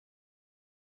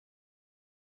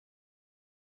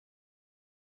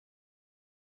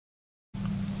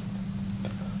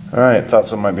Alright, thought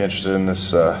some might be interested in this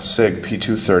SIG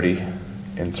P230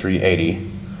 in 380.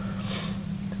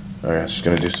 Alright, just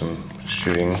going to do some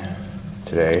shooting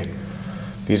today.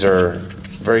 These are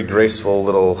very graceful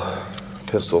little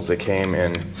pistols. They came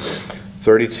in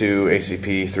 32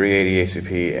 ACP, 380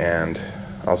 ACP, and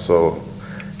also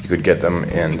you could get them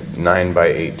in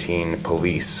 9x18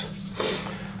 police,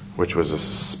 which was a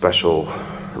special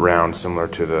round similar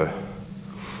to the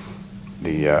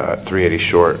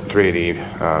 380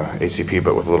 ACP,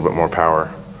 but with a little bit more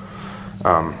power.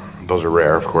 Those are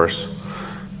rare, of course.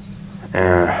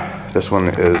 And this one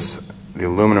is the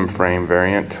aluminum frame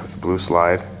variant with the blue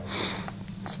slide.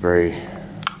 It's very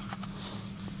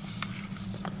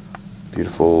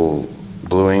beautiful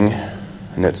bluing,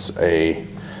 and it's a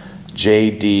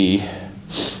JD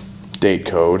date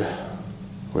code,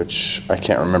 which I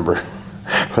can't remember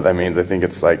what that means. I think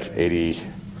it's like 80.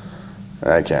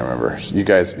 I can't remember. You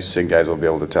guys, you SIG guys will be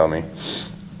able to tell me.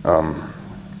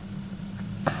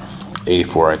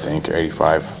 84, I think, or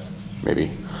 85, maybe.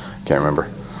 Can't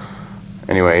remember.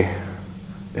 Anyway,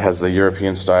 it has the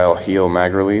European style heel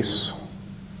mag release,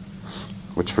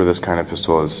 which for this kind of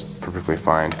pistol is perfectly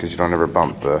fine because you don't ever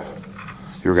bump the,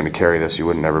 if you were going to carry this, you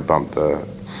wouldn't ever bump the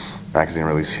magazine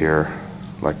release here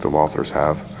like the Walthers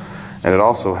have. And it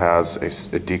also has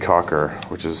a decocker,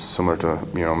 which is similar to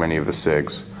many of the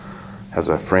SIGs. Has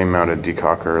a frame-mounted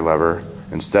decocker lever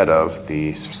instead of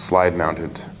the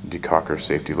slide-mounted decocker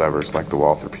safety levers like the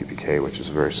Walther PPK, which is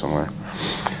very similar.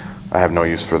 I have no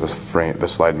use for the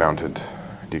slide-mounted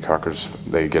decockers.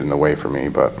 They get in the way for me,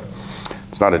 but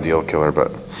it's not a deal killer,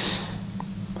 but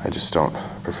I just don't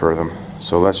prefer them.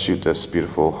 So let's shoot this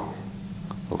beautiful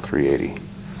little 380.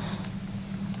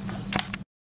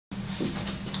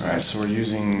 Alright, so we're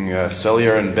using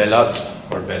Cellier and Bellot,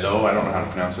 or Belot, I don't know how to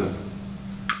pronounce it,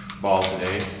 ball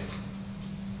today.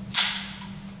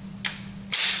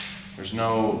 There's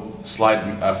no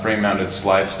frame-mounted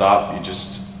slide stop.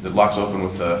 It locks open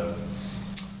with the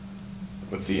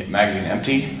magazine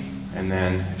empty, and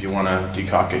then if you want to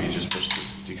decock it, you just push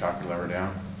this decocker lever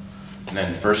down. And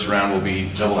then the first round will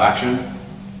be double action. Then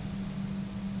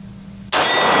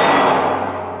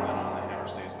the hammer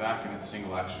stays back, and it's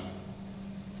single action.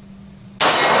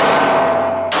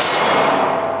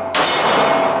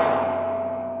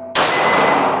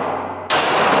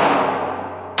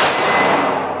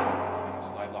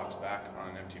 Back on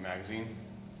an empty magazine.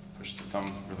 Push the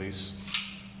thumb release.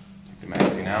 Take the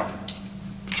magazine out.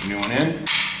 Put the new one in.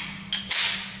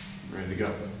 Ready to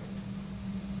go.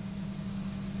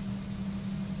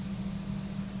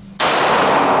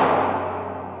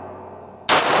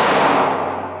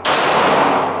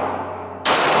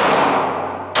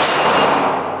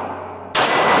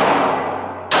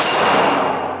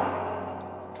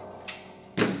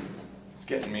 It's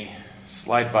getting me.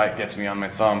 Slide bite gets me on my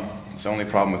thumb. It's the only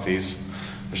problem with these.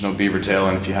 There's no beaver tail,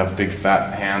 and if you have big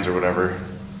fat hands or whatever,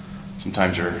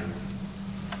 sometimes you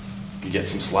get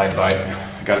some slide bite.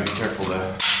 I gotta be careful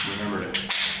to remember to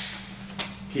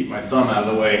keep my thumb out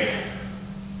of the way.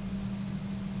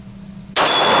 I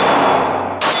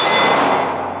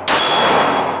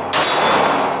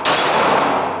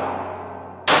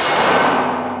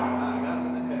got him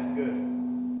in the head, good.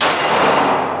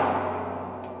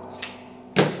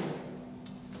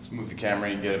 Let's move the camera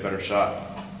and get a better shot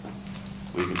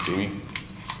so you can see me.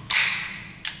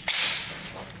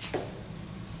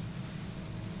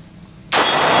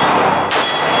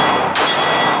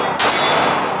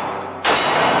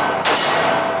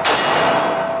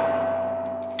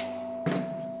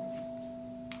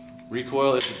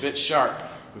 Recoil is a bit sharp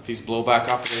with these blowback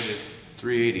operated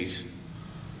 380s,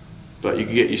 but you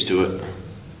can get used to it.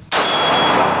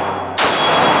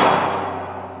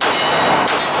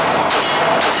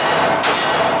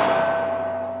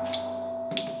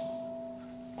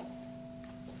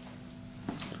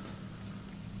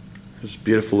 It's a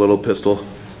beautiful little pistol.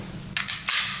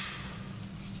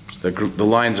 The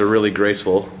lines are really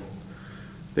graceful.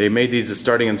 They made these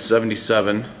starting in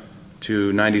 77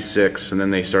 to 96, and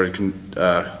then they started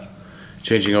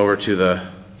changing over to the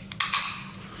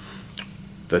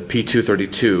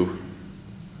P232,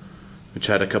 which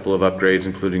had a couple of upgrades,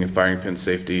 including a firing pin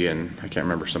safety, and I can't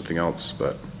remember something else,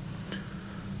 but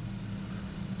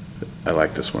I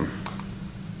like this one.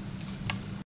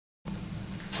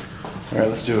 Alright,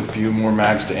 let's do a few more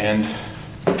mags to end.